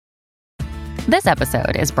This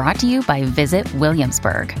episode is brought to you by Visit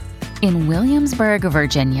Williamsburg. In Williamsburg,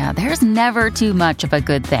 Virginia, there's never too much of a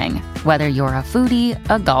good thing. Whether you're a foodie,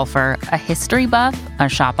 a golfer, a history buff, a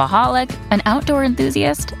shopaholic, an outdoor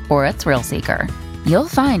enthusiast, or a thrill seeker, you'll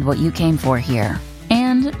find what you came for here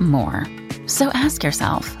and more. So ask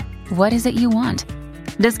yourself, what is it you want?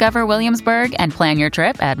 Discover Williamsburg and plan your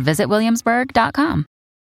trip at visitwilliamsburg.com.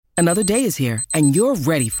 Another day is here, and you're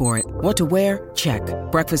ready for it. What to wear? Check.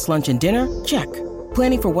 Breakfast, lunch, and dinner? Check.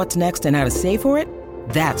 Planning for what's next and how to save for it?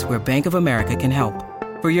 That's where Bank of America can help.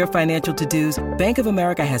 For your financial to-dos, Bank of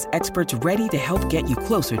America has experts ready to help get you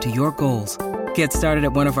closer to your goals. Get started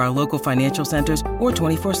at one of our local financial centers or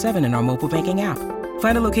 24/7 in our mobile banking app.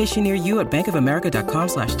 Find a location near you at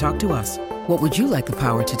bankofamerica.com/talktous. What would you like the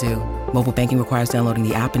power to do? Mobile banking requires downloading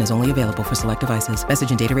the app and is only available for select devices.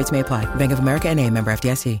 Message and data rates may apply. Bank of America N.A., member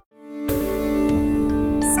FDIC.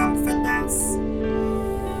 Something else.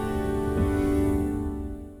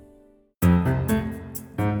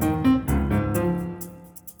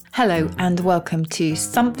 Hello and welcome to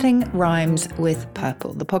Something Rhymes with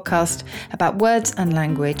Purple, the podcast about words and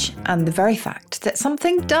language and the very fact that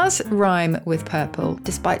something does rhyme with purple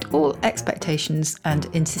despite all expectations and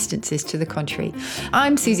insistences to the contrary.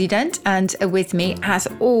 I'm Susie Dent, and with me, as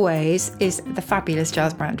always, is the fabulous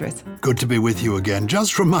Giles Brandreth. Good to be with you again.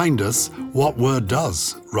 Just remind us what word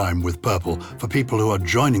does rhyme with purple for people who are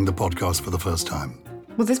joining the podcast for the first time.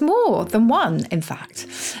 Well, there's more than one, in fact.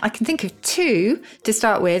 I can think of two to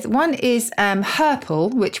start with. One is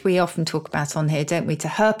herple, which we often talk about on here, don't we? To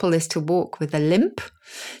herple is to walk with a limp,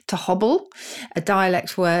 to hobble, a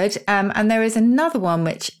dialect word. And there is another one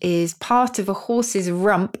which is part of a horse's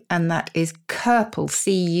rump, and that is curple,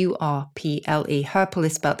 C-U-R-P-L-E. Herple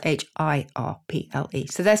is spelled H-I-R-P-L-E.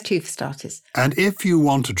 So there's two for starters. And if you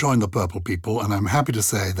want to join the Purple People, and I'm happy to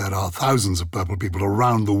say there are thousands of Purple People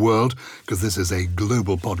around the world, because this is a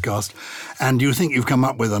global podcast, and you think you've come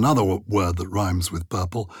up with another word that rhymes with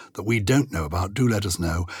purple that we don't know about, do let us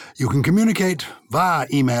know. You can communicate via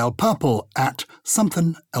email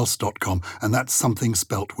purple@somethingelse.com, and that's something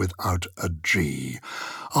spelt without a G.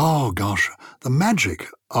 Oh gosh, the magic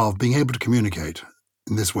of being able to communicate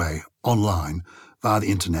in this way online via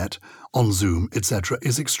the internet, on Zoom, etc.,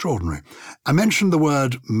 is extraordinary. I mentioned the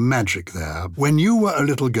word magic there. When you were a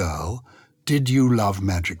little girl, did you love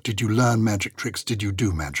magic? Did you learn magic tricks? Did you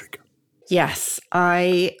do magic? Yes,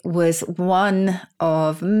 I was one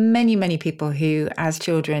of many, many people who, as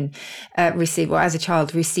children, as a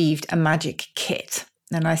child, received a magic kit.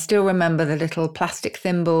 And I still remember the little plastic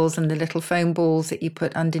thimbles and the little foam balls that you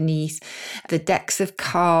put underneath, the decks of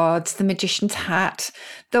cards, the magician's hat,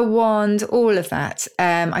 the wand, all of that.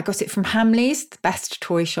 I got it from Hamleys, the best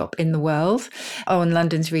toy shop in the world, on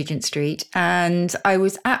London's Regent Street. And I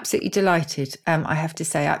was absolutely delighted, I have to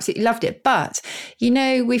say. I absolutely loved it. But, you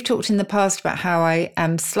know, we've talked in the past about how I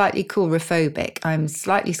am slightly coulrophobic. I'm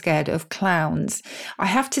slightly scared of clowns. I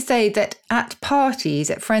have to say that at parties,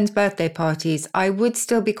 at friends' birthday parties, I would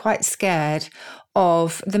still be quite scared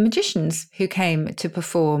of the magicians who came to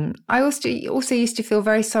perform. I also used to feel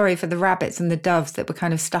very sorry for the rabbits and the doves that were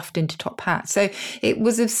kind of stuffed into top hats. So it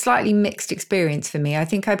was a slightly mixed experience for me. I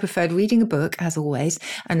think I preferred reading a book, as always,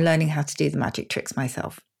 and learning how to do the magic tricks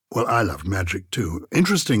myself. Well, I loved magic too.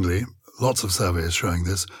 Interestingly, lots of surveys showing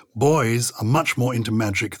this, boys are much more into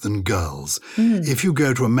magic than girls. If you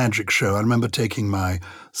go to a magic show, I remember taking my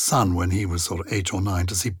son when he was sort of 8 or 9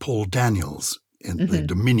 to see Paul Daniels in the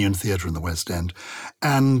Dominion Theatre in the West End,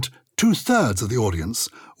 and 2/3 of the audience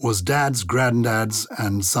was dads, granddads,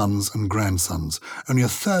 and sons and grandsons. Only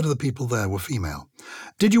 1/3 of the people there were female.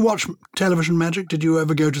 Did you watch television magic? Did you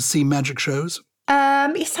ever go to see magic shows?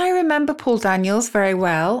 Yes, I remember Paul Daniels very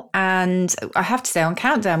well. And I have to say, on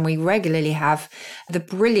Countdown, we regularly have the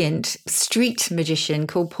brilliant street magician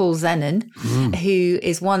called Paul Zenon, who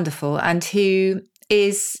is wonderful and he's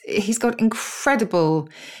got incredible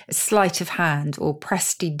sleight of hand, or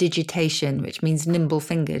prestidigitation, which means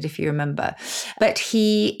nimble-fingered, if you remember. But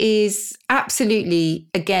he is absolutely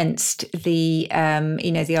against the,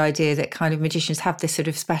 the idea that kind of magicians have this sort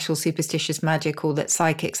of special superstitious magic, or that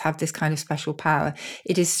psychics have this kind of special power.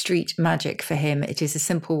 It is street magic for him. It is a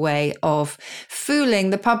simple way of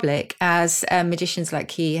fooling the public, as magicians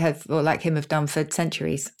like him have done for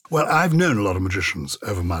centuries. Well, I've known a lot of magicians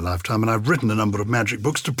over my lifetime, and I've written a number of magic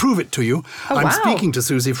books to prove it to you. Oh, I'm wow. speaking to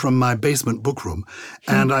Susie from my basement book room,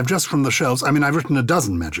 and I've just from the shelves, I've written a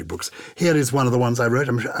dozen magic books. Here is one of the ones I wrote.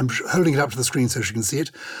 I'm holding it up to the screen so she can see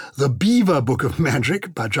it. The Beaver Book of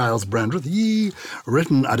Magic by Giles Brandreth.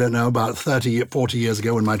 Written, I don't know, about 30, 40 years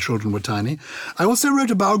ago when my children were tiny. I also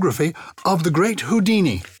wrote a biography of the great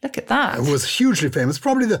Houdini. Look at that. Who was hugely famous,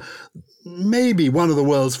 probably maybe one of the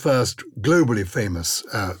world's first globally famous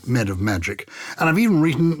men of magic. And I've even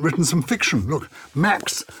written some fiction. Look,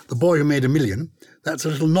 Max, the Boy Who Made a Million, that's a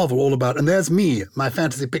little novel all about, and there's me, my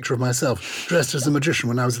fantasy picture of myself, dressed as a magician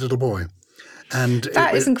when I was a little boy. And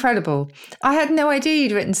that is incredible. I had no idea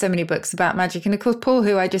you'd written so many books about magic. And of course, Paul,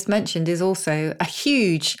 who I just mentioned, is also a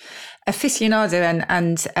huge aficionado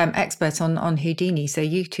and expert on Houdini. So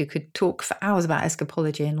you two could talk for hours about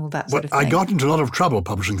escapology and all that sort of thing. I got into a lot of trouble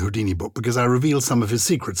publishing the Houdini book because I revealed some of his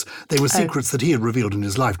secrets. They were secrets that he had revealed in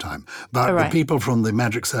his lifetime. But the people from the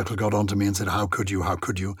magic circle got onto me and said, how could you, how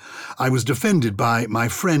could you? I was defended by my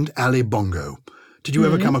friend Ali Bongo. Did you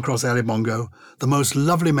ever come across Ali Bongo? The most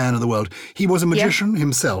lovely man in the world. He was a magician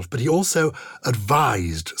himself, but he also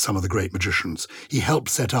advised some of the great magicians. He helped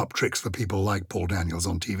set up tricks for people like Paul Daniels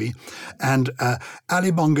on TV. And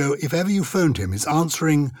Ali Bongo, if ever you phoned him, his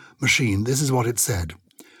answering machine, this is what it said.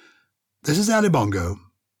 This is Ali Bongo.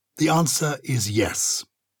 The answer is yes.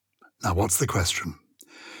 Now, what's the question?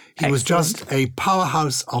 He was just a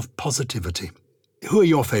powerhouse of positivity. Who are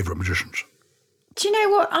your favourite magicians? Do you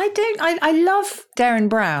know what? I love Darren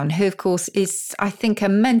Brown, who, of course, is, I think, a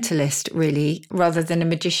mentalist, really, rather than a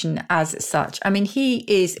magician as such. I mean, he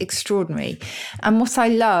is extraordinary. And what I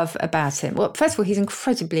love about him, well, first of all, he's an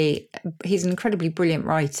incredibly brilliant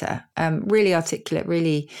writer, really articulate,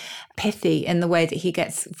 really pithy in the way that he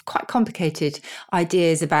gets quite complicated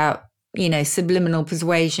ideas about, you know, subliminal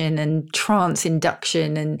persuasion and trance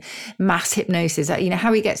induction and mass hypnosis. You know,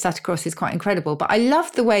 how he gets that across is quite incredible. But I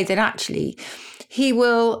love the way that actually he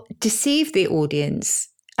will deceive the audience,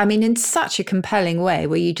 I mean, in such a compelling way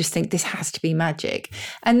where you just think this has to be magic.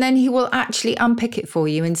 And then he will actually unpick it for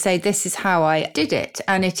you and say, this is how I did it.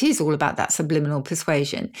 And it is all about that subliminal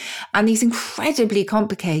persuasion. And these incredibly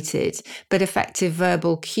complicated but effective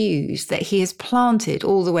verbal cues that he has planted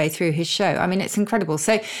all the way through his show. I mean, it's incredible.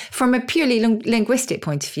 So from a purely linguistic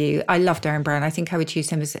point of view, I love Darren Brown. I think I would choose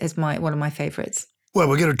him as one of my favourites. Well,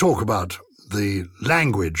 we're going to talk about the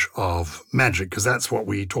language of magic, because that's what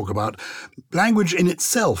we talk about. Language in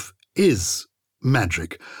itself is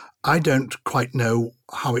magic. I don't quite know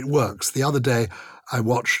how it works. The other day, I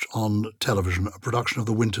watched on television a production of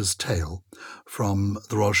The Winter's Tale from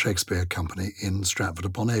the Royal Shakespeare Company in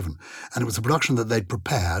Stratford-upon-Avon. And it was a production that they'd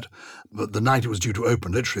prepared, but the night it was due to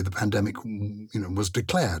open, literally the pandemic, was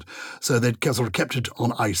declared. So they'd sort of kept it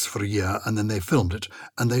on ice for a year, and then they filmed it,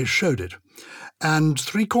 and they showed it. And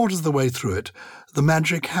 3/4 of the way through it, the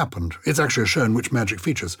magic happened. It's actually a show in which magic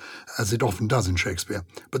features, as it often does in Shakespeare.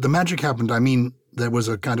 But the magic happened, I mean, there was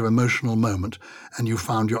a kind of emotional moment, and you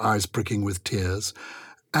found your eyes pricking with tears.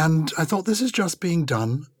 And I thought, this is just being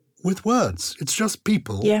done with words. It's just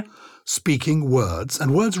people speaking words,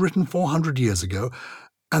 and words written 400 years ago,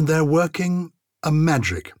 and they're working a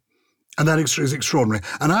magic. And that is extraordinary.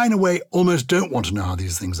 And I, in a way, almost don't want to know how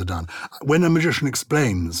these things are done. When a magician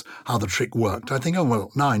explains how the trick worked, I think, oh,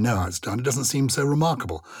 well, now I know how it's done. It doesn't seem so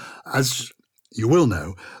remarkable. As you will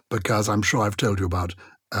know, because I'm sure I've told you about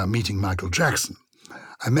meeting Michael Jackson.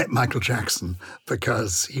 I met Michael Jackson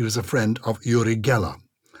because he was a friend of Uri Geller.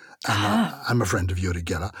 And I'm a friend of Uri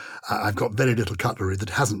Geller. I've got very little cutlery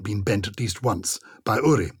that hasn't been bent at least once by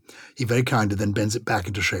Uri. He very kindly then bends it back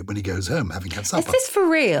into shape when he goes home, having had supper. Is this for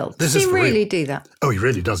real? Does he really do that? Oh, he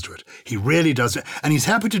really does do it. He really does it. And he's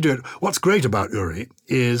happy to do it. What's great about Uri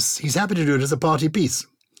is he's happy to do it as a party piece.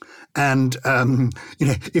 And,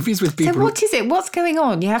 if he's with people... So what is it? What's going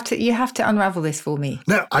on? You have to unravel this for me.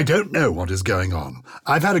 No, I don't know what is going on.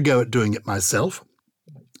 I've had a go at doing it myself,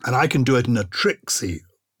 and I can do it in a tricksy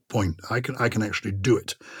point. I can actually do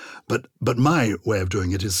it. But my way of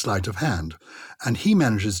doing it is sleight of hand. And he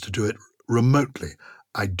manages to do it remotely.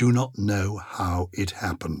 I do not know how it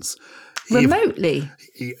happens. Remotely?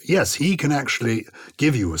 Yes, he can actually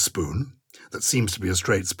give you a spoon that seems to be a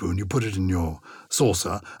straight spoon. You put it in your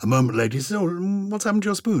saucer. A moment later, he says, oh, what's happened to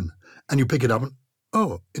your spoon? And you pick it up and,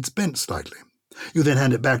 oh, it's bent slightly. You then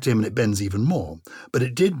hand it back to him and it bends even more. But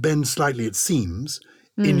it did bend slightly, it seems,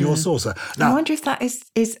 in your saucer. Now, I wonder if that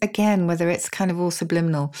is again, whether it's kind of all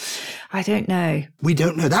subliminal. I don't know. We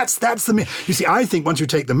don't know. That's the... You see, I think once you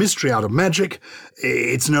take the mystery out of magic,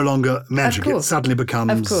 it's no longer magic. It suddenly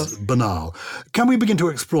becomes banal. Can we begin to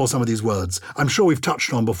explore some of these words? I'm sure we've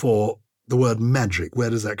touched on before the word magic.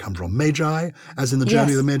 Where does that come from? Magi, as in the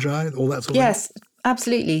journey of the Magi, all that sort of thing? Yes,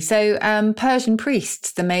 absolutely. So Persian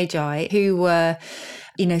priests, the Magi, who were...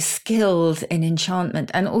 skilled in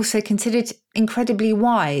enchantment and also considered incredibly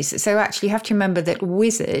wise. So actually you have to remember that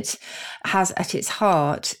wizard has at its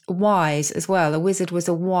heart wise as well. A wizard was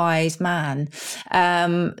a wise man.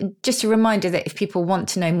 Just a reminder that if people want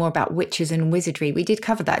to know more about witches and wizardry, we did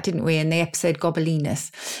cover that, didn't we, in the episode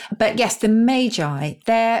Gobelinus. But yes, the Magi,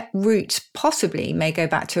 their root possibly may go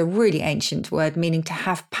back to a really ancient word meaning to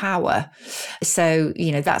have power. So,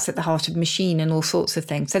 that's at the heart of machine and all sorts of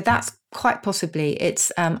things. So that's quite possibly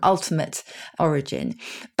its ultimate origin.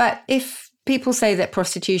 But if people say that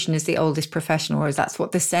prostitution is the oldest profession, or as that's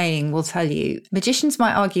what the saying will tell you, magicians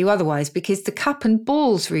might argue otherwise, because the cup and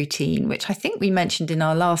balls routine, which I think we mentioned in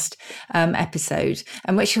our last episode,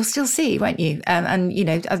 and which you'll still see, won't you? And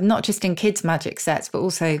not just in kids' magic sets, but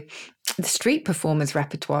also the street performers'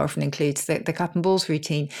 repertoire often includes the cup and balls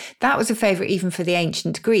routine. That was a favourite even for the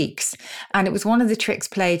ancient Greeks. And it was one of the tricks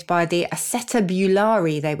played by the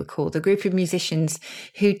acetabulari, they were called, a group of musicians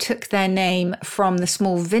who took their name from the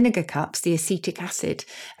small vinegar cups, the acetic acid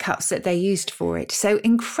cups that they used for it. So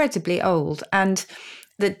incredibly old. And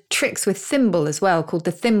the tricks with thimble as well, called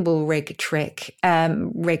the thimble rig trick.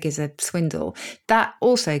 Rig is a swindle. That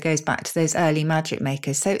also goes back to those early magic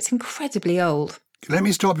makers. So it's incredibly old. Let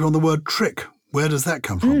me stop you on the word trick. Where does that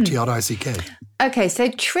come from? T-R-I-C-K. Okay,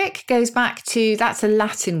 so trick goes back to, that's a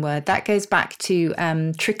Latin word. That goes back to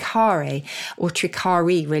tricare or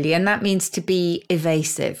tricari, really. And that means to be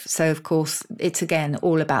evasive. So, of course, it's, again,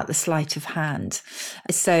 all about the sleight of hand.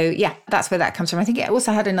 So, yeah, that's where that comes from. I think it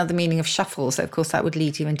also had another meaning of shuffle. So, of course, that would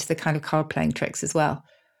lead you into the kind of card-playing tricks as well.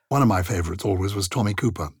 One of my favourites always was Tommy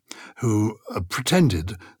Cooper, who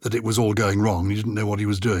pretended that it was all going wrong. He didn't know what he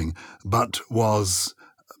was doing, but was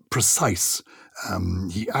precise.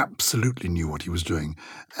 He absolutely knew what he was doing.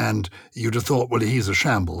 And you'd have thought, well, he's a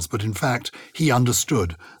shambles. But in fact, he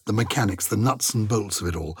understood the mechanics, the nuts and bolts of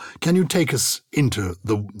it all. Can you take us into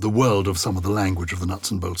the world of some of the language of the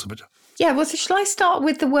nuts and bolts of it? Yeah, well, so shall I start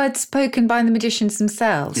with the words spoken by the magicians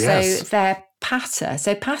themselves? Yes. So they're pater.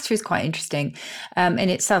 So pater is quite interesting in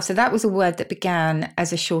itself. So that was a word that began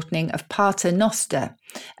as a shortening of Pater Noster,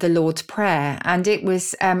 the Lord's Prayer. And it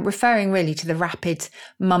was referring really to the rapid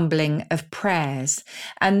mumbling of prayers.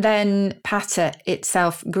 And then pater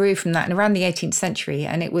itself grew from that in around the 18th century.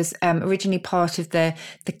 And it was originally part of the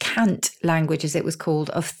cant language, as it was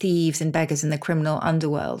called, of thieves and beggars in the criminal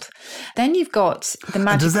underworld. Then you've got the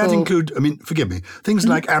magical... And does that include, forgive me, things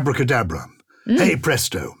like abracadabra, hey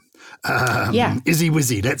presto, Izzy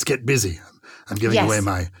Wizzy, let's get busy. I'm giving away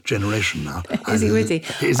my generation now. Izzy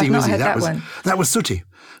Wizzy. Izzy I've not Wizzy. heard that one. That was Sooty.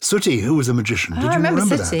 Sooty, who was a magician. Did you remember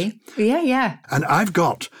Sooty? that? Yeah. And I've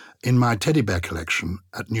got in my teddy bear collection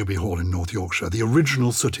at Newby Hall in North Yorkshire the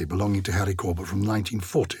original Sooty belonging to Harry Corbett from the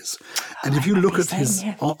 1940s. And if you look at his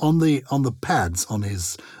on the pads on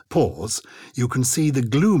his paws, you can see the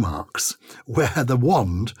glue marks where the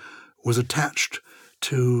wand was attached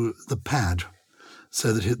to the pad,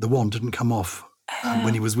 so that the wand didn't come off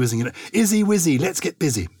when he was whizzing it. Izzy Wizzy, let's get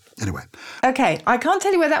busy. Anyway. Okay, I can't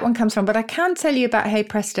tell you where that one comes from, but I can tell you about Hey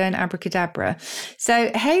Presto and Abracadabra. So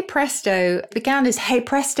Hey Presto began as Hey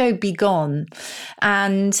Presto Be Gone,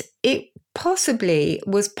 and it possibly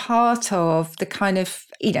was part of the kind of,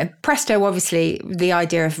 presto, obviously, the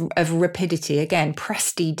idea of rapidity, again,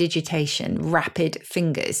 prestidigitation, rapid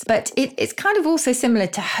fingers. But it's kind of also similar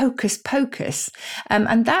to hocus pocus.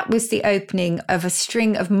 And that was the opening of a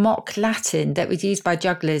string of mock Latin that was used by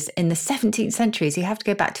jugglers in the 17th century. So you have to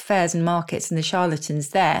go back to fairs and markets and the charlatans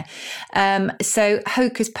there. So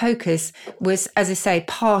hocus pocus was, as I say,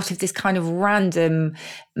 part of this kind of random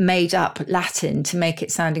made up Latin to make it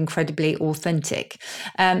sound incredibly authentic.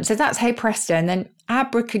 So that's Hey Presto. And then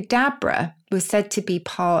abracadabra was said to be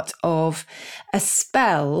part of a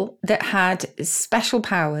spell that had special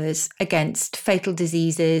powers against fatal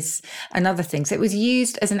diseases and other things. It was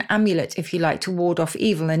used as an amulet, if you like, to ward off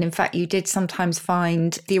evil. And in fact, you did sometimes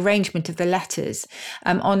find the arrangement of the letters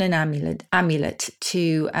on an amulet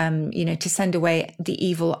to, to send away the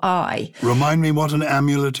evil eye. Remind me what an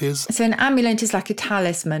amulet is. So an amulet is like a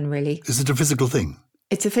talisman, really. Is it a physical thing?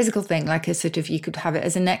 It's a physical thing, like a sort of, you could have it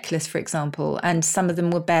as a necklace, for example, and some of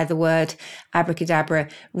them would bear the word abracadabra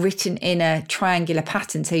written in a triangular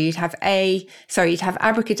pattern. So you'd have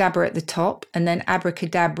abracadabra at the top and then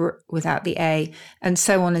abracadabra without the A, and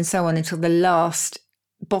so on until the last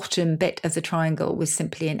bottom bit of the triangle was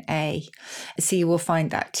simply an A. So you will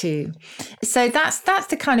find that too. So that's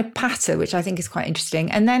the kind of patter, which I think is quite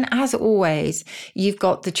interesting. And then, as always, you've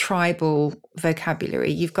got the tribal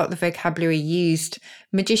vocabulary. You've got the vocabulary used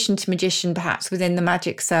magician to magician, perhaps within the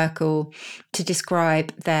magic circle, to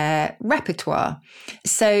describe their repertoire.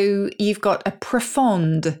 So you've got a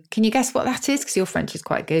profonde. Can you guess what that is? Because your French is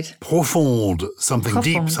quite good. Profonde, something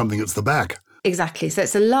deep, something at the back. Exactly. So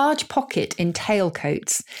it's a large pocket in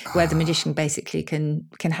tailcoats where the magician basically can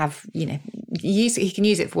have, he can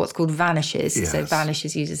use it for what's called vanishes. Yes. So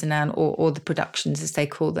vanishes used as a noun, or the productions as they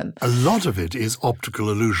call them. A lot of it is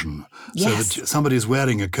optical illusion. Yes. So that somebody's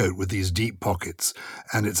wearing a coat with these deep pockets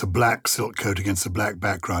and it's a black silk coat against a black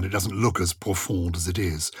background. It doesn't look as profound as it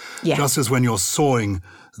is. Yeah. Just as when you're sawing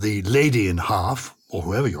the lady in half, or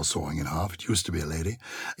whoever you're sawing in half, it used to be a lady,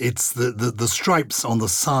 it's the stripes on the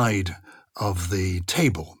side of the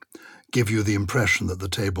table give you the impression that the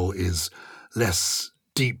table is less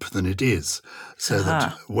deep than it is, so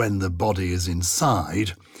that when the body is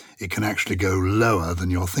inside, it can actually go lower than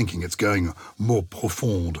you're thinking. It's going more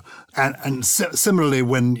profound. And similarly,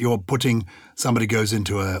 when you're somebody goes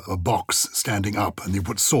into a box standing up and you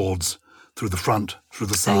put swords through the front, through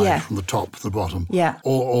the side, from the top to the bottom,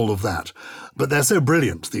 all of that. But they're so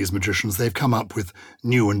brilliant, these magicians, they've come up with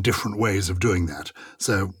new and different ways of doing that.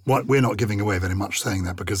 So we're not giving away very much saying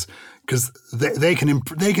that because they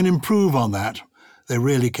can improve on that. They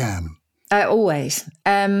really can. Always.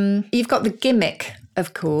 You've got the gimmick,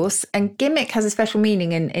 of course, and gimmick has a special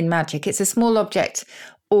meaning in magic. It's a small object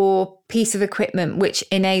or piece of equipment which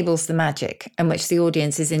enables the magic and which the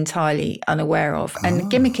audience is entirely unaware of. And the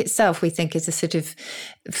gimmick itself, we think, is a sort of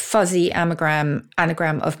fuzzy anagram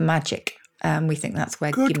of magic. We think that's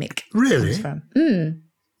where gimmick comes from.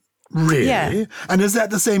 Really? Yeah. And is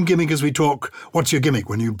that the same gimmick as we talk, what's your gimmick,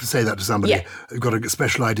 when you say that to somebody? Yeah. You've got a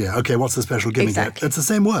special idea. Okay, what's the special gimmick? Exactly. It's the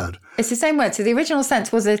same word. It's the same word. So the original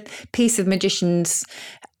sense was a piece of magician's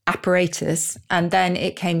apparatus, and then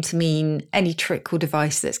it came to mean any trick or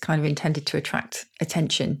device that's kind of intended to attract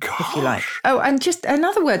attention, if you like. Oh, and just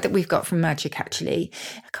another word that we've got from magic, actually.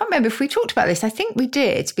 I can't remember if we talked about this. I think we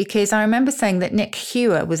did, because I remember saying that Nick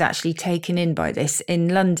Hewer was actually taken in by this in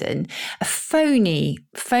London. A phony.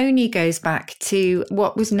 Phony goes back to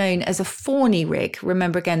what was known as a fawny rig.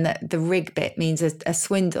 Remember again that the rig bit means a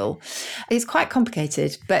swindle. It's quite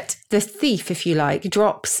complicated, but the thief, if you like,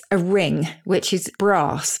 drops a ring, which is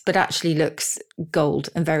brass, but actually looks gold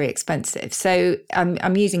and very expensive. So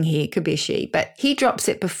I'm using he, it could be a she, but he drops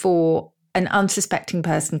it before an unsuspecting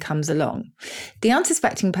person comes along. The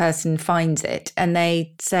unsuspecting person finds it and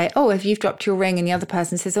they say, oh, have you dropped your ring? And the other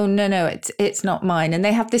person says, oh, no, it's not mine. And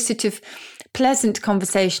they have this sort of pleasant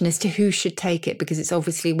conversation as to who should take it, because it's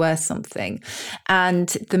obviously worth something. And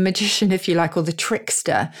the magician, if you like, or the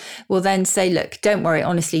trickster, will then say, look, don't worry,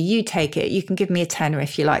 honestly, you take it. You can give me a tenner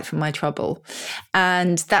if you like for my trouble.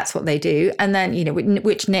 And that's what they do. And then,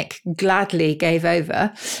 which Nick gladly gave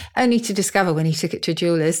over, only to discover when he took it to a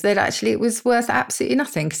jeweller's that actually it was worth absolutely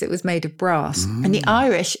nothing because it was made of brass. And the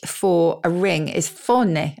Irish for a ring is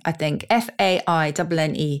faine, I think,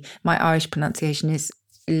 Faine. My Irish pronunciation is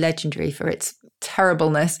legendary for its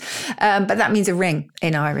terribleness, but that means a ring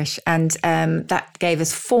in Irish, and that gave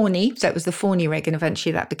us fawny, so it was the fawny rig, and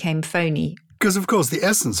eventually that became phony. Because of course the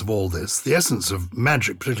essence of all this, the essence of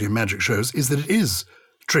magic, particularly magic shows, is that it is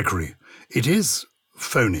trickery. It is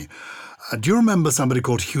phony. Do you remember somebody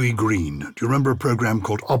called Hughie Green? Do you remember a program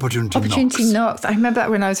called Opportunity Knocks? I remember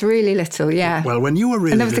that when I was really little, yeah. Well, when you were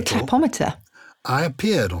really little... And there was little, the clapometer. I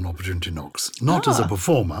appeared on Opportunity Knocks, not as a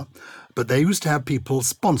performer, but they used to have people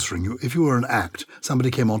sponsoring you. If you were an act,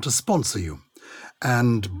 somebody came on to sponsor you.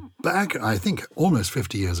 And back, I think, almost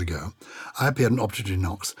 50 years ago, I appeared on Opportunity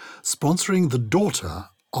Knocks, sponsoring the daughter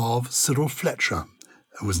of Cyril Fletcher,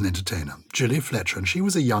 who was an entertainer, Gilly Fletcher, and she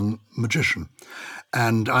was a young magician.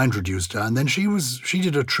 And I introduced her, and then she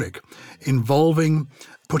did a trick involving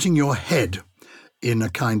putting your head in a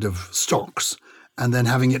kind of stocks and then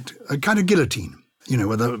having it a kind of guillotine,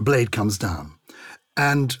 where the blade comes down.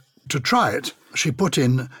 And to try it, she put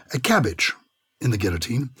in a cabbage in the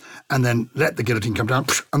guillotine and then let the guillotine come down,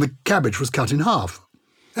 and the cabbage was cut in half.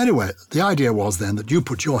 Anyway, the idea was then that you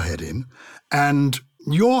put your head in and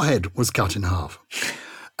your head was cut in half.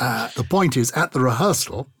 The point is, at the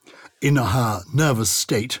rehearsal, in her nervous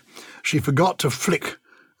state, she forgot to flick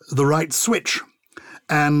the right switch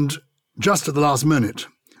and just at the last minute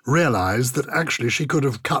realised that actually she could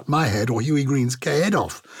have cut my head or Hughie Green's head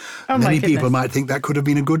off. Many people might think that could have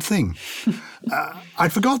been a good thing.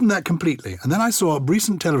 I'd forgotten that completely. And then I saw a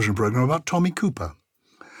recent television programme about Tommy Cooper.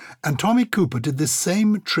 And Tommy Cooper did this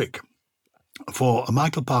same trick for a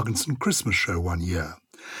Michael Parkinson Christmas show one year.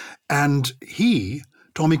 And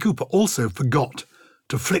Tommy Cooper, also forgot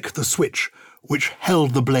to flick the switch which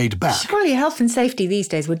held the blade back. Surely health and safety these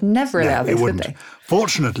days would never allow this, would they?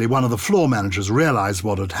 Fortunately, one of the floor managers realised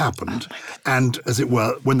what had happened. And, as it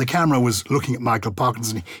were, when the camera was looking at Michael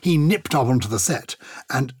Parkinson, he nipped up onto the set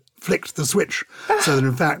and flicked the switch. So that,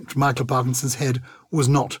 in fact, Michael Parkinson's head was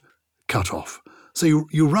not cut off. So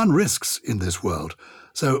you run risks in this world.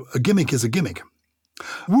 So a gimmick is a gimmick.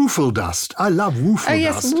 Woofle dust. I love woofle dust. Oh,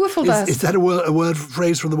 yes, woofle dust. Is that a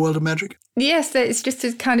phrase from the world of magic? Yes, it's just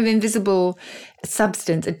a kind of invisible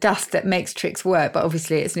substance, a dust that makes tricks work. But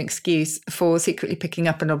obviously it's an excuse for secretly picking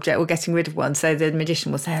up an object or getting rid of one. So the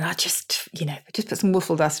magician will say, just put some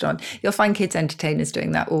woofle dust on. You'll find kids entertainers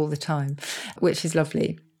doing that all the time, which is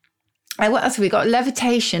lovely. What else have we got?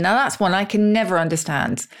 Levitation. Now, that's one I can never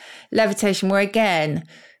understand. Levitation, where again,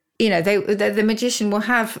 the magician will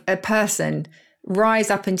have a person rise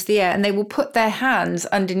up into the air and they will put their hands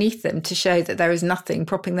underneath them to show that there is nothing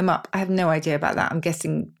propping them up. I have no idea about that. I'm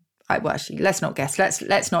guessing, actually, let's not guess.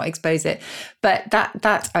 Let's not expose it. But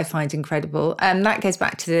that I find incredible. That goes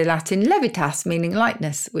back to the Latin levitas, meaning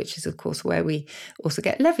lightness, which is, of course, where we also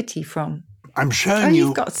get levity from. I'm showing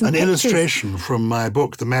you an illustration from my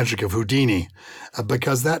book, The Magic of Houdini,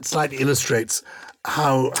 because that slightly illustrates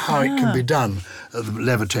how it can be done,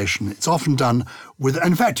 levitation. It's often done with,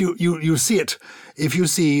 in fact, you see it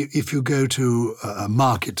if you go to a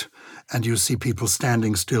market and you see people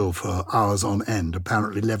standing still for hours on end,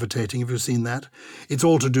 apparently levitating. Have you seen that? It's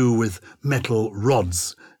all to do with metal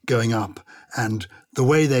rods going up, and the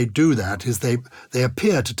way they do that is they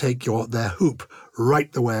appear to take their hoop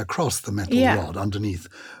right the way across the metal rod underneath.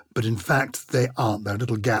 But in fact, they aren't. There are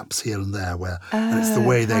little gaps here and there and it's the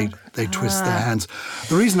way they twist their hands.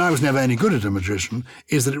 The reason I was never any good at a magician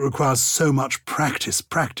is that it requires so much practice.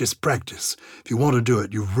 If you want to do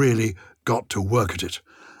it, you've really got to work at it.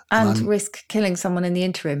 And risk killing someone in the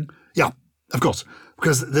interim. Yeah, of course.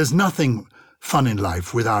 Because there's nothing fun in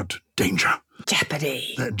life without danger.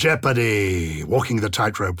 Jeopardy. Walking the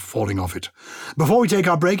tightrope, falling off it. Before we take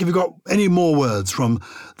our break, have you got any more words from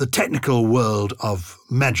the technical world of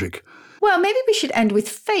magic? Well, maybe we should end with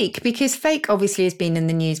fake, because fake obviously has been in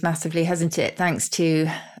the news massively, hasn't it? Thanks to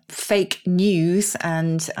fake news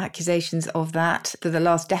and accusations of that for the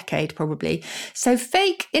last decade, probably. So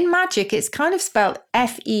fake in magic, it's kind of spelled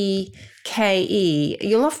Feke.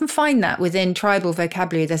 You'll often find that within tribal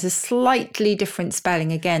vocabulary. There's a slightly different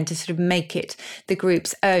spelling, again, to sort of make it the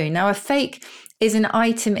group's own. Now, a fake is an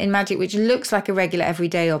item in magic which looks like a regular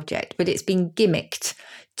everyday object, but it's been gimmicked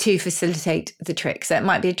to facilitate the trick. So it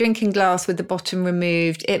might be a drinking glass with the bottom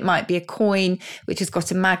removed. It might be a coin which has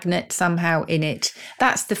got a magnet somehow in it.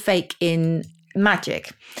 That's the fake in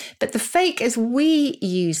magic. But the fake as we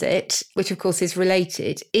use it, which of course is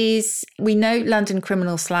related, is, we know London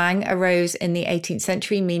criminal slang arose in the 18th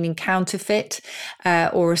century, meaning counterfeit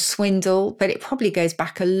or a swindle, but it probably goes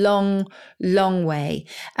back a long, long way.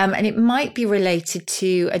 And it might be related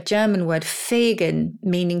to a German word, fegen,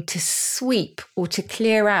 meaning to sweep or to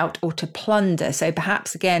clear out or to plunder. So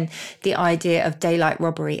perhaps, again, the idea of daylight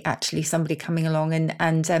robbery, actually somebody coming along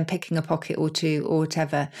and picking a pocket or two or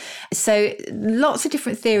whatever. So lots of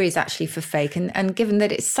different theories actually for fake, and given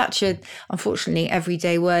that it's such a, unfortunately,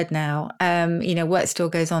 everyday word now, work still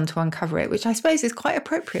goes on to uncover it, which I suppose is quite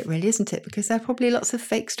appropriate, really, isn't it? Because there are probably lots of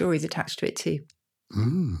fake stories attached to it too.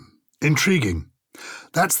 Intriguing.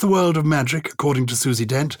 That's the world of magic, according to Susie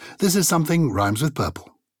Dent. This is Something Rhymes with Purple.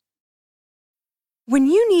 When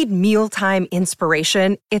you need mealtime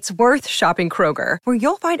inspiration, it's worth shopping Kroger, where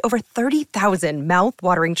you'll find over 30,000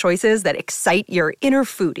 mouth-watering choices that excite your inner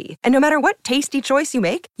foodie. And no matter what tasty choice you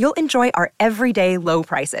make, you'll enjoy our everyday low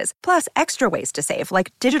prices, plus extra ways to save,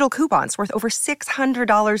 like digital coupons worth over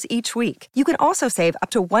 $600 each week. You can also save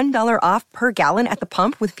up to $1 off per gallon at the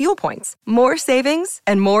pump with fuel points. More savings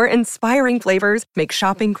and more inspiring flavors make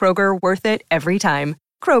shopping Kroger worth it every time.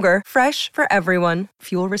 Kroger, fresh for everyone.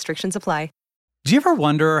 Fuel restrictions apply. Do you ever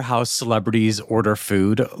wonder how celebrities order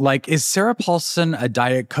food? Like, is Sarah Paulson a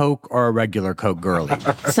Diet Coke or a regular Coke girlie?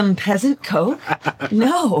 Some peasant Coke?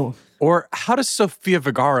 No. Or how does Sofia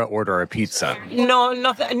Vergara order a pizza? No,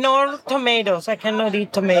 nothing. No tomatoes. I cannot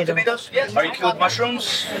eat tomatoes. Tomatoes? Yes. Are you cool with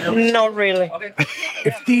mushrooms? Not really. Okay.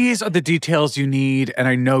 If these are the details you need, and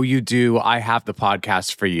I know you do, I have the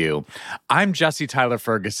podcast for you. I'm Jesse Tyler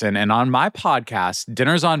Ferguson, and on my podcast,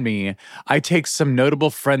 Dinners on Me, I take some notable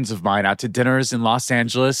friends of mine out to dinners in Los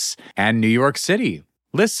Angeles and New York City.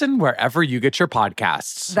 Listen wherever you get your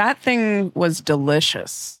podcasts. That thing was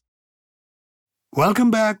delicious.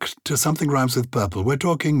 Welcome back to Something Rhymes with Purple. We're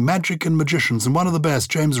talking magic and magicians, and one of the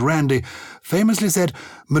best, James Randi, famously said,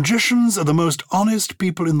 magicians are the most honest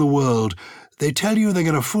people in the world. They tell you they're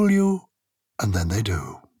going to fool you, and then they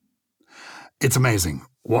do. It's amazing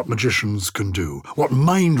what magicians can do, what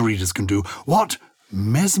mind readers can do, what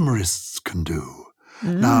mesmerists can do.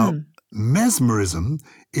 Now, mesmerism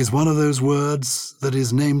is one of those words that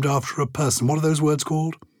is named after a person. What are those words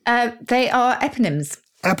called? They are eponyms.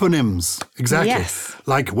 Eponyms, exactly. Yes.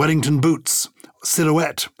 Like Wellington boots,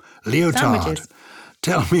 silhouette, leotard. Sandwiches.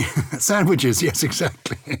 Tell me, sandwiches, yes,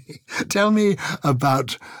 exactly. Tell me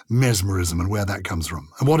about mesmerism and where that comes from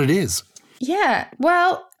and what it is. Yeah,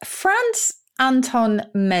 well, Franz Anton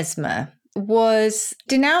Mesmer was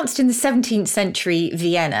denounced in the 17th century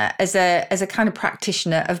Vienna as a kind of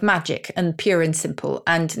practitioner of magic and pure and simple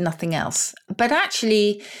and nothing else. But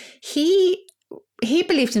actually, he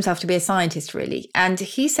believed himself to be a scientist, really, and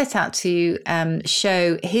he set out to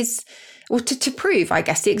show to prove, I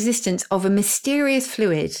guess, the existence of a mysterious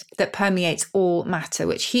fluid that permeates all matter,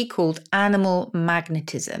 which he called animal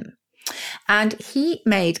magnetism. And he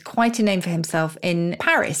made quite a name for himself in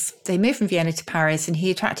Paris. They moved from Vienna to Paris, and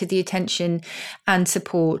he attracted the attention and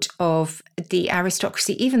support of the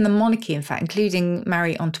aristocracy, even the monarchy, in fact, including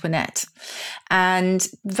Marie Antoinette. And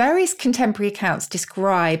various contemporary accounts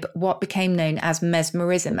describe what became known as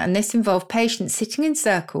mesmerism. And this involved patients sitting in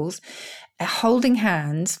circles, holding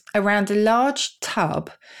hands around a large tub,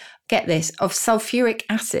 get this, of sulfuric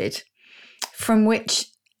acid, from which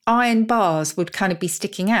iron bars would kind of be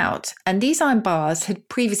sticking out. And these iron bars had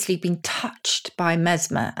previously been touched by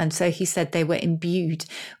Mesmer. And so he said they were imbued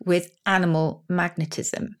with animal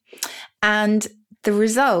magnetism. And the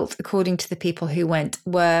result, according to the people who went,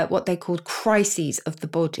 were what they called crises of the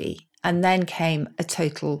body. And then came a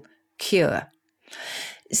total cure.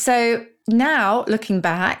 So now, looking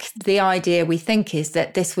back, the idea we think is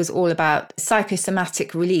that this was all about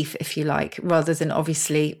psychosomatic relief, if you like, rather than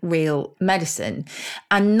obviously real medicine.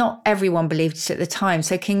 And not everyone believed it at the time.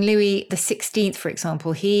 So King Louis XVI, for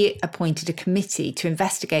example, he appointed a committee to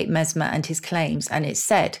investigate Mesmer and his claims. And it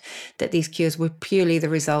said that these cures were purely the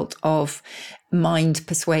result of mind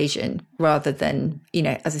persuasion rather than,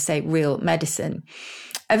 as I say, real medicine.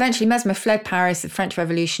 Eventually, Mesmer fled Paris, the French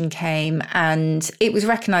Revolution came, and it was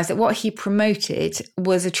recognised that what he promoted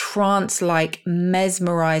was a trance-like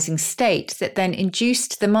mesmerising state that then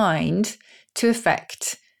induced the mind to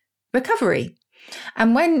effect recovery.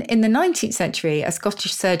 And when, in the 19th century, a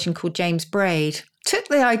Scottish surgeon called James Braid took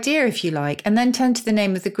the idea, if you like, and then turned to the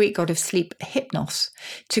name of the Greek god of sleep, Hypnos,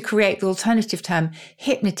 to create the alternative term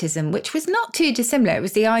hypnotism, which was not too dissimilar. It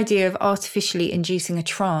was the idea of artificially inducing a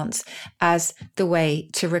trance as the way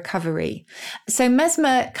to recovery. So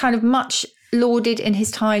Mesmer kind of much lauded in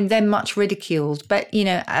his time, then much ridiculed. But,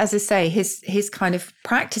 as I say, his kind of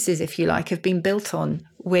practices, if you like, have been built on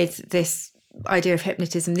with this idea of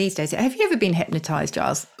hypnotism these days. Have you ever been hypnotized,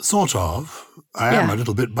 Giles? Sort of. I am a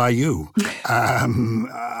little bit by you.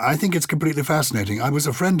 I think it's completely fascinating. I was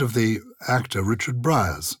a friend of the actor Richard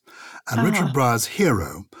Briers, and Richard Briers'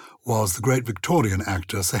 hero was the great Victorian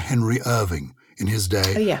actor Sir Henry Irving. In his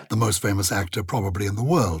day, the most famous actor probably in the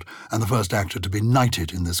world, and the first actor to be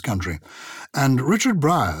knighted in this country. And Richard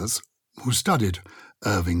Briers, who studied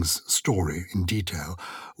Irving's story in detail,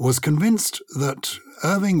 was convinced that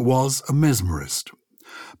Irving was a mesmerist,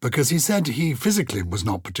 because he said he physically was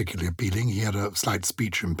not particularly appealing. He had a slight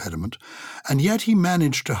speech impediment, and yet he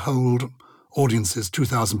managed to hold audiences,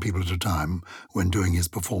 2,000 people at a time, when doing his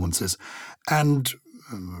performances. And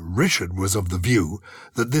Richard was of the view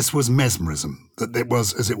that this was mesmerism, that it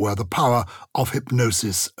was, as it were, the power of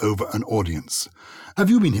hypnosis over an audience. Have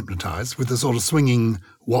you been hypnotized with a sort of swinging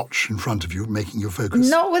watch in front of you, making you focus?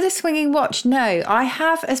 Not with a swinging watch, no. I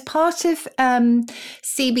have, as part of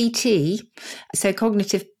CBT, so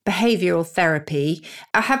cognitive behavioural therapy,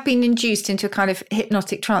 I have been induced into a kind of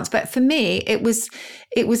hypnotic trance. But for me, it was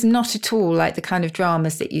not at all like the kind of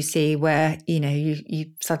dramas that you see where, you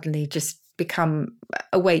suddenly just become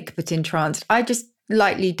awake but entranced. I just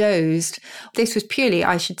lightly dozed. This was purely,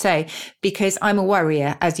 I should say, because I'm a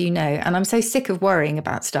worrier, as you know, and I'm so sick of worrying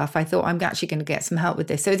about stuff. I thought I'm actually going to get some help with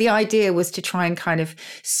this. So the idea was to try and kind of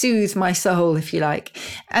soothe my soul, if you like,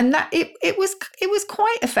 and that it was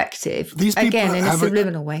quite effective. Again, in a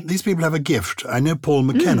subliminal way. These people have a gift. I know Paul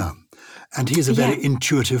McKenna. And he's a very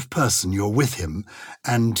intuitive person. You're with him,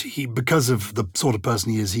 and he, because of the sort of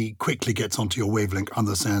person he is, he quickly gets onto your wavelength,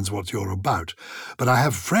 understands what you're about. But I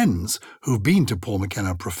have friends who've been to Paul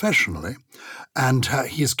McKenna professionally, and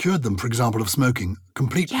he has cured them, for example, of smoking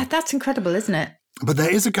completely. Yeah, that's incredible, isn't it? But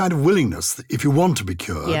there is a kind of willingness that if you want to be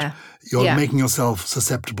cured, you're making yourself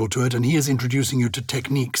susceptible to it, and he is introducing you to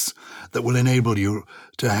techniques that will enable you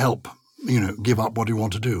to help, give up what you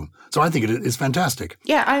want to do. So I think it is fantastic.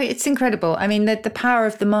 Yeah, it's incredible. I mean, the power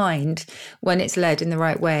of the mind when it's led in the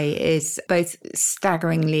right way is both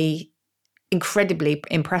staggeringly, incredibly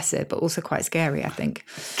impressive, but also quite scary, I think.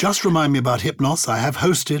 Just remind me about Hypnos. I have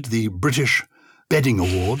hosted the British Bedding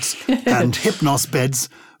Awards, and Hypnos beds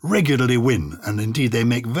regularly win, and indeed they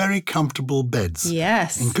make very comfortable beds.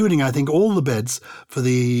 Yes. Including, I think, all the beds for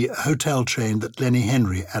the hotel chain that Lenny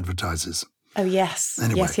Henry advertises. Oh, yes.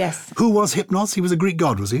 Anyway, yes. Who was Hypnos? He was a Greek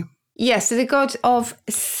god, was he? Yes, so the god of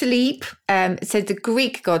sleep, so the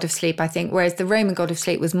Greek god of sleep, I think, whereas the Roman god of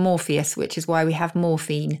sleep was Morpheus, which is why we have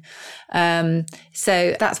morphine.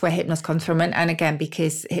 So that's where Hypnos comes from. And again,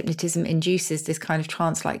 because hypnotism induces this kind of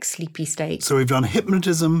trance-like sleepy state. So we've done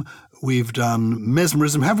hypnotism, we've done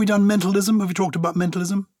mesmerism. Have we done mentalism? Have we talked about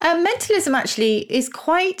mentalism? Mentalism actually is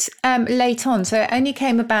quite late on. So it only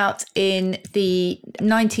came about in the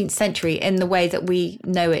 19th century in the way that we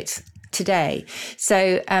know it today.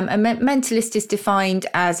 So a mentalist is defined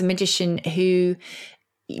as a magician who,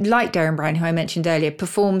 like Derren Brown, who I mentioned earlier,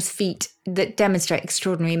 performs feats that demonstrate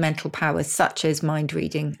extraordinary mental powers, such as mind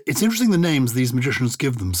reading. It's interesting the names these magicians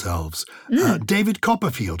give themselves. David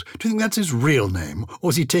Copperfield. Do you think that's his real name? Or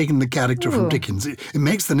has he taken the character from Dickens? It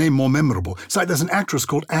makes the name more memorable. It's like there's an actress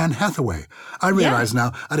called Anne Hathaway. I realise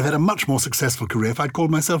now I'd have had a much more successful career if I'd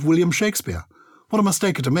called myself William Shakespeare. What a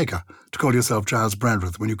mistake to make to call yourself Giles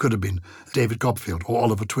Brandreth when you could have been David Copperfield or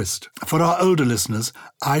Oliver Twist. For our older listeners,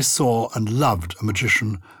 I saw and loved a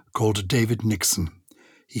magician called David Nixon.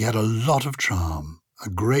 He had a lot of charm, a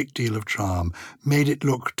great deal of charm, made it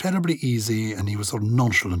look terribly easy, and he was sort of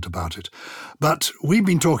nonchalant about it. But we've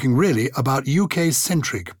been talking really about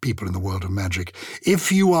UK-centric people in the world of magic.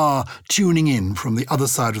 If you are tuning in from the other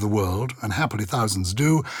side of the world, and happily thousands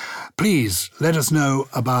do, please let us know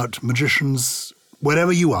about magicians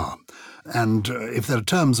wherever you are. And if there are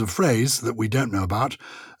terms of phrase that we don't know about,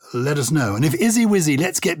 let us know. And if Izzy Wizzy,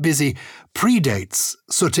 let's get busy, predates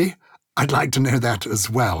Sooty, I'd like to know that as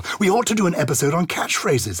well. We ought to do an episode on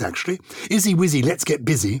catchphrases, actually. Izzy Wizzy, let's get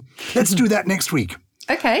busy. Let's do that next week.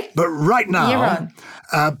 Okay. But right now,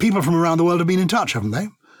 people from around the world have been in touch, haven't they?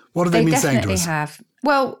 What have they been saying to us? They definitely have.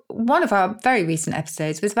 Well, one of our very recent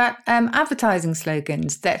episodes was about advertising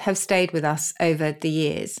slogans that have stayed with us over the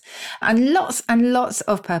years. And lots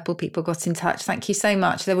of purple people got in touch. Thank you so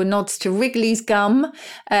much. There were nods to Wrigley's gum,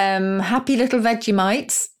 Happy Little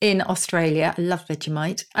Vegemites in Australia. I love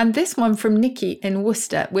Vegemite. And this one from Nikki in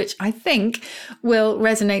Worcester, which I think will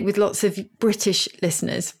resonate with lots of British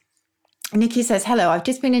listeners. Nikki says, hello, I've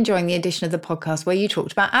just been enjoying the edition of the podcast where you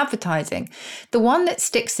talked about advertising. The one that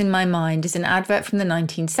sticks in my mind is an advert from the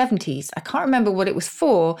 1970s. I can't remember what it was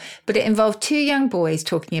for, but it involved two young boys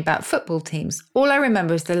talking about football teams. All I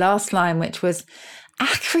remember is the last line, which was,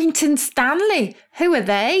 Accrington Stanley, who are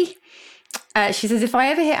they? She says, if I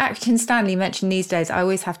ever hear Accrington Stanley mentioned these days, I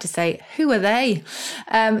always have to say, who are they?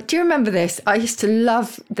 Do you remember this? I used to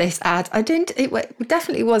love this ad. It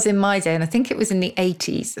definitely was in my day, and I think it was in the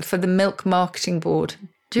 80s for the Milk Marketing Board.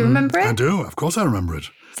 Do you remember it? I do. Of course I remember it.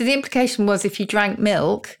 So the implication was if you drank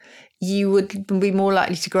milk, you would be more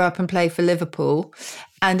likely to grow up and play for Liverpool.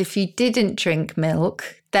 And if you didn't drink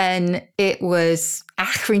milk, then it was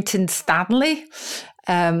Accrington Stanley.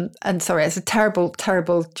 And sorry, it's a terrible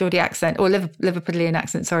Geordie accent, or Liverpudlian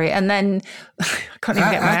accent, sorry. And then, I can't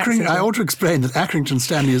even get my accent. I ought to explain that Accrington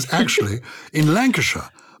Stanley is actually in Lancashire.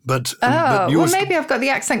 But maybe I've got the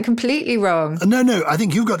accent completely wrong. No, I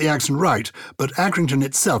think you've got the accent right. But Accrington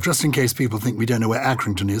itself, just in case people think we don't know where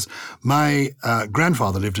Accrington is, my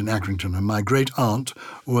grandfather lived in Accrington, and my great aunt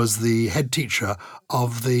was the head teacher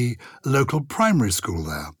of the local primary school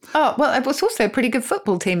there. Oh, well, it was also a pretty good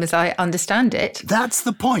football team, as I understand it. That's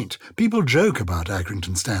the point. People joke about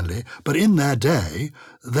Accrington Stanley, but in their day,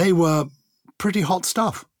 they were pretty hot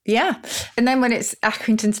stuff. Yeah. And then when it's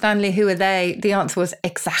Accrington Stanley, who are they? The answer was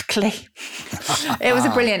exactly. It was a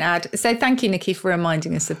brilliant ad. So thank you, Nikki, for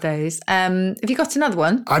reminding us of those. Have you got another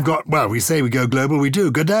one? We say we go global, we do.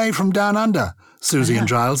 Good day from down under, Susie and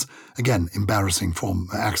Giles. Again, embarrassing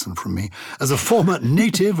accent from me. As a former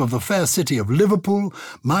native of the fair city of Liverpool,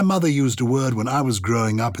 my mother used a word when I was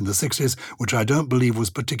growing up in the 60s, which I don't believe was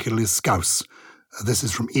particularly scouse. This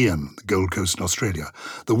is from Ian, the Gold Coast in Australia.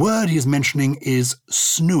 The word he is mentioning is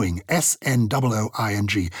snooing,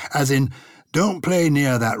 S-N-O-O-I-N-G, as in, don't play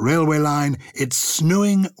near that railway line, it's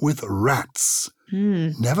snooing with rats.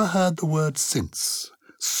 Never heard the word since.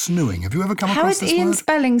 Snooing. Have you ever come across this word? How is Ian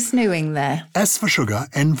spelling snooing there? S for sugar,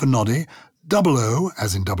 N for noddy, 00,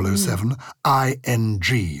 as in 007,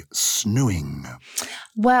 ing, snooing.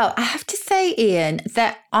 Well, I have to say, Ian,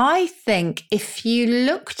 that I think if you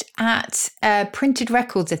looked at printed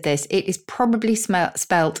records of this, it is probably spelt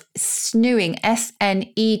snewing, snewing,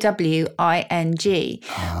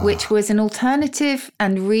 which was an alternative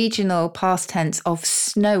and regional past tense of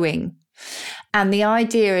snowing. And the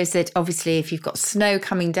idea is that obviously if you've got snow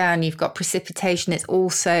coming down, you've got precipitation, it's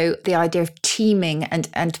also the idea of teeming and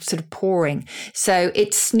sort of pouring. So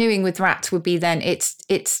it's snewing with rats would be then it's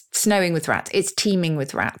snowing with rats, it's teeming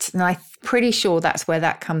with rats. And I'm pretty sure that's where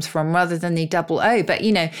that comes from rather than the 00. But,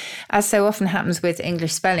 you know, as so often happens with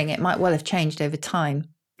English spelling, it might well have changed over time.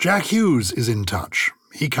 Jack Hughes is in touch.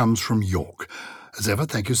 He comes from York. As ever,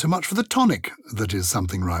 thank you so much for the tonic. That is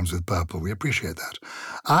something rhymes with purple. We appreciate that.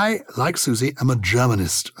 I, like Susie, am a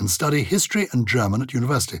Germanist and study history and German at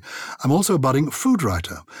university. I'm also a budding food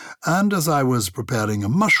writer. And as I was preparing a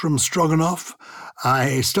mushroom stroganoff,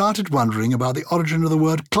 I started wondering about the origin of the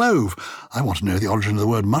word clove. I want to know the origin of the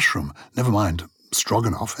word mushroom. Never mind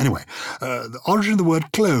stroganoff. Anyway, the origin of the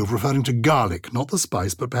word clove referring to garlic, not the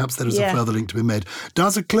spice, but perhaps there is a further link to be made.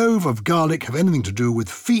 Does a clove of garlic have anything to do with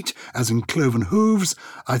feet, as in cloven hooves?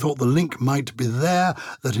 I thought the link might be there,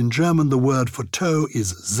 that in German the word for toe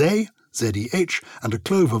is Zeh, Z-E-H, and a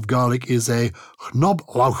clove of garlic is a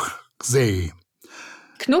Knoblauchzeh.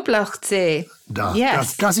 Knoblauchzeh.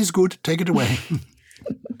 Yes. Das ist gut. Take it away.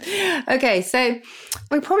 Okay, so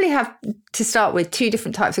we probably have to start with 2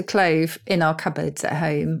 different types of clove in our cupboards at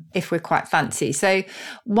home if we're quite fancy. So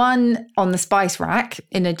one on the spice rack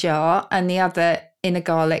in a jar and the other in a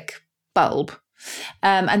garlic bulb.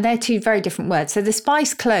 And they're 2 very different words. So the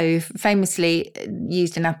spice clove, famously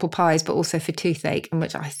used in apple pies, but also for toothache, and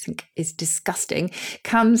which I think is disgusting,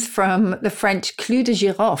 comes from the French clou de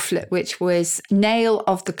girofle, which was nail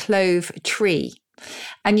of the clove tree.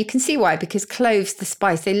 And you can see why, because cloves, the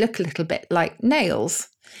spice, they look a little bit like nails.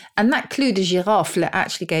 And that clou de girofle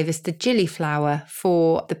actually gave us the gillyflower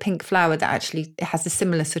for the pink flower that actually has a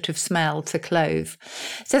similar sort of smell to clove.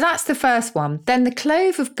 So that's the first one. Then the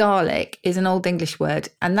clove of garlic is an Old English word,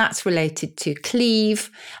 and that's related to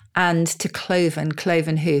cleave and to cloven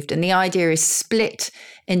hooved. And the idea is split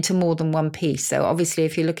into more than one piece. So obviously,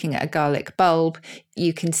 if you're looking at a garlic bulb,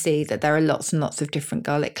 you can see that there are lots and lots of different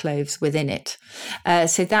garlic cloves within it.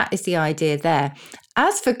 So that is the idea there.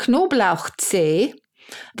 As for Knoblauchzeh,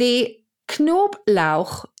 the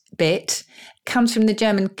Knoblauch bit comes from the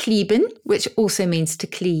German kleben, which also means to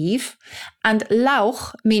cleave, and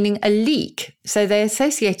Lauch meaning a leek. So they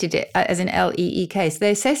associated it, as in L-E-E-K, so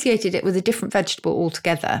they associated it with a different vegetable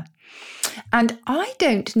altogether. And I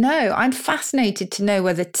don't know, I'm fascinated to know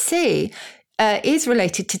whether Zeh is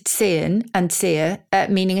related to Zehen and Zehe,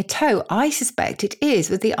 meaning a toe. I suspect it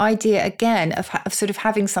is, with the idea again of sort of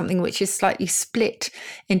having something which is slightly split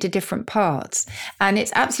into different parts. And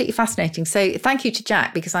it's absolutely fascinating. So thank you to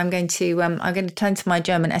Jack, because I'm going to turn to my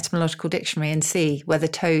German etymological dictionary and see whether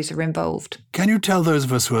toes are involved. Can you tell those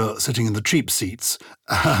of us who are sitting in the cheap seats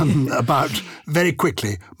about, very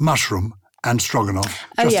quickly, mushroom and stroganoff,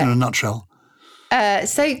 just in a nutshell?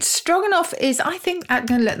 So stroganoff is, I think, I'm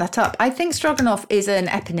going to look that up. I think stroganoff is an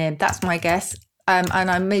eponym. That's my guess. And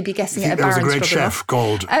I'm maybe guessing it a Baron Stroganoff. There was a great chef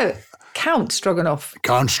called... Oh, Count Stroganoff.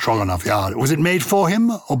 Count Stroganoff, yeah. Was it made for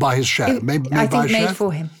him or by his chef? I think made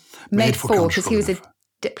for him. Made for, because he was a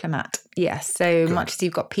diplomat. Yes, so good. Much as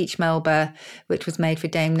you've got Peach Melba, which was made for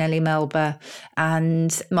Dame Nellie Melba,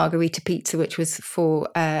 and Margarita Pizza, which was for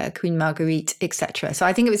Queen Marguerite, etc. So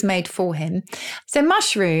I think it was made for him. So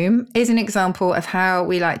mushroom is an example of how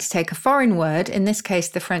we like to take a foreign word, in this case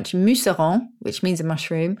the French musseron, which means a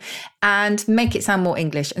mushroom, and make it sound more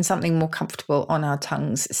English and something more comfortable on our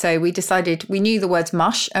tongues. So we decided, we knew the words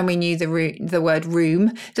mush and we knew the word room.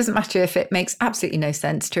 It doesn't matter if it makes absolutely no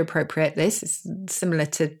sense to appropriate this. It's similar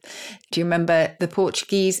to, do you remember the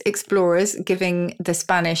Portuguese explorers giving the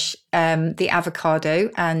Spanish the avocado,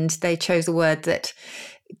 and they chose a word that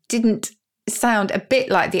didn't sound a bit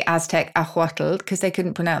like the Aztec ahuatl because they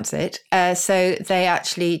couldn't pronounce it. So they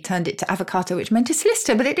actually turned it to avocado, which meant a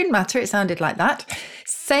solicitor, but it didn't matter. It sounded like that.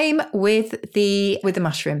 Same with the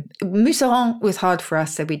mushroom. Mousseron was hard for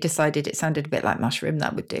us, so we decided it sounded a bit like mushroom.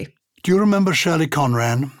 That would do. Do you remember Shirley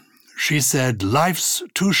Conran? She said, life's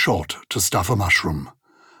too short to stuff a mushroom.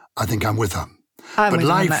 I think I'm with her. But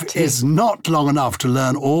life is not long enough to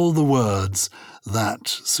learn all the words that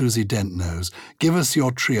Susie Dent knows. Give us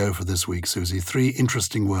your trio for this week, Susie. 3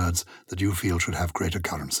 interesting words that you feel should have greater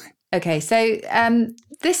currency. Okay, so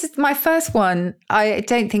this is my first one. I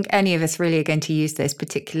don't think any of us really are going to use this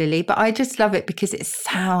particularly, but I just love it because it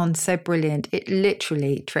sounds so brilliant. It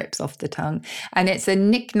literally trips off the tongue, and it's a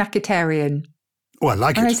knick-knackatarian. Oh, I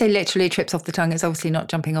like it. When I say literally trips off the tongue, it's obviously not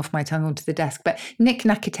jumping off my tongue onto the desk, but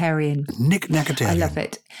knick-knackatarian. Knick-knackatarian. I love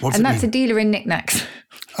it. What's and it that's mean? a dealer in knickknacks.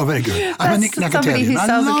 Oh, very good. I'm a knick-knackatarian. Somebody who I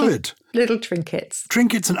sells love it. Little trinkets.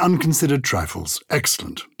 Trinkets and unconsidered trifles.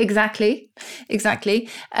 Excellent. Exactly.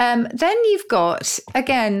 Then you've got,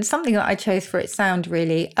 again, something that I chose for its sound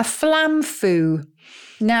really, a flam foo.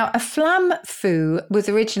 Now, a flam foo was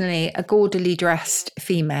originally a gaudily dressed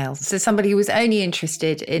female. So somebody who was only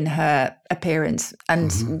interested in her appearance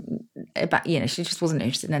and, she just wasn't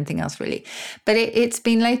interested in anything else really. But it's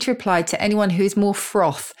been later applied to anyone who's more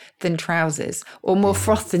froth than trousers, or more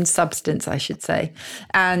froth than substance, I should say.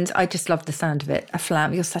 And I just love the sound of it. A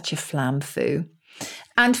flam, you're such a flam foo.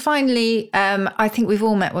 And finally, I think we've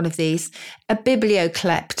all met one of these, a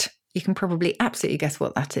biblioclept. You can probably absolutely guess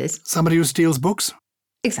what that is. Somebody who steals books?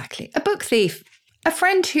 Exactly. A book thief. A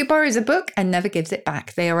friend who borrows a book and never gives it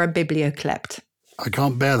back. They are a biblioclept. I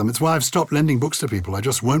can't bear them. It's why I've stopped lending books to people. I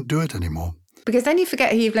just won't do it anymore. Because then you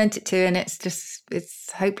forget who you've lent it to, and it's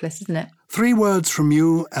hopeless, isn't it? 3 words from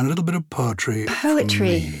you and a little bit of poetry.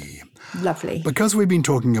 Poetry. From me. Lovely. Because we've been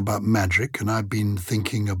talking about magic, and I've been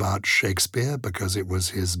thinking about Shakespeare because it was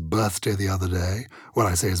his birthday the other day. Well,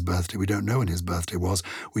 I say his birthday. We don't know when his birthday was.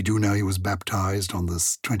 We do know he was baptized on the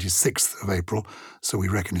 26th of April, so we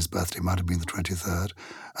reckon his birthday might have been the 23rd.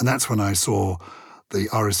 And that's when I saw the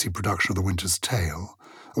RSC production of The Winter's Tale,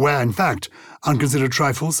 where, in fact, unconsidered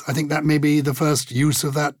trifles, I think that may be the first use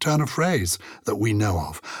of that turn of phrase that we know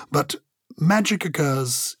of. But magic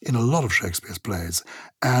occurs in a lot of Shakespeare's plays,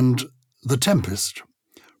 and The Tempest,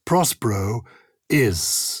 Prospero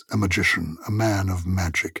is a magician, a man of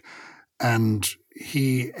magic, and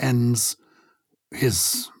he ends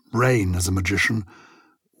his reign as a magician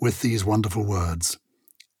with these wonderful words.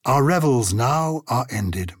 Our revels now are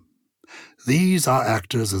ended. These our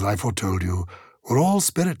actors, as I foretold you, were all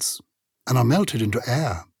spirits, and are melted into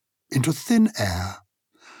air, into thin air.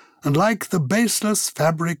 And like the baseless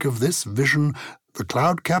fabric of this vision, the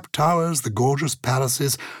cloud-capped towers, the gorgeous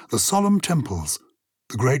palaces, the solemn temples,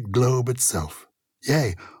 the great globe itself,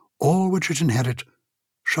 yea, all which it inherit,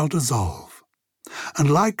 shall dissolve. And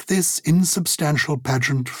like this insubstantial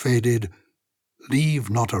pageant faded, leave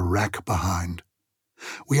not a rack behind.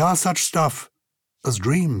 We are such stuff as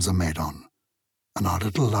dreams are made on, and our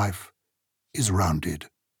little life is rounded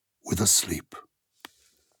with a sleep.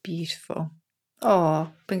 Beautiful. Oh,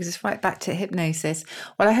 brings us right back to hypnosis.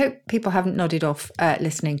 Well, I hope people haven't nodded off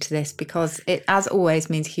listening to this, because it, as always,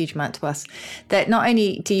 means a huge amount to us. That not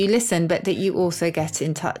only do you listen, but that you also get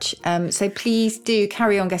in touch. So please do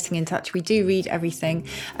carry on getting in touch. We do read everything.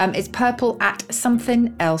 It's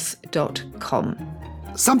purple@somethingelse.com.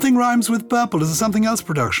 Something Rhymes with Purple is a Something Else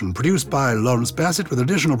production, produced by Lawrence Bassett, with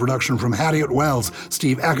additional production from Harriet Wells,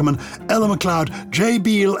 Steve Ackerman, Ella McLeod, Jay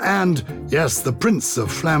Beale, and, yes, the Prince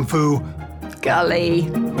of Flamfoo, Gully.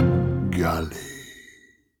 Gully.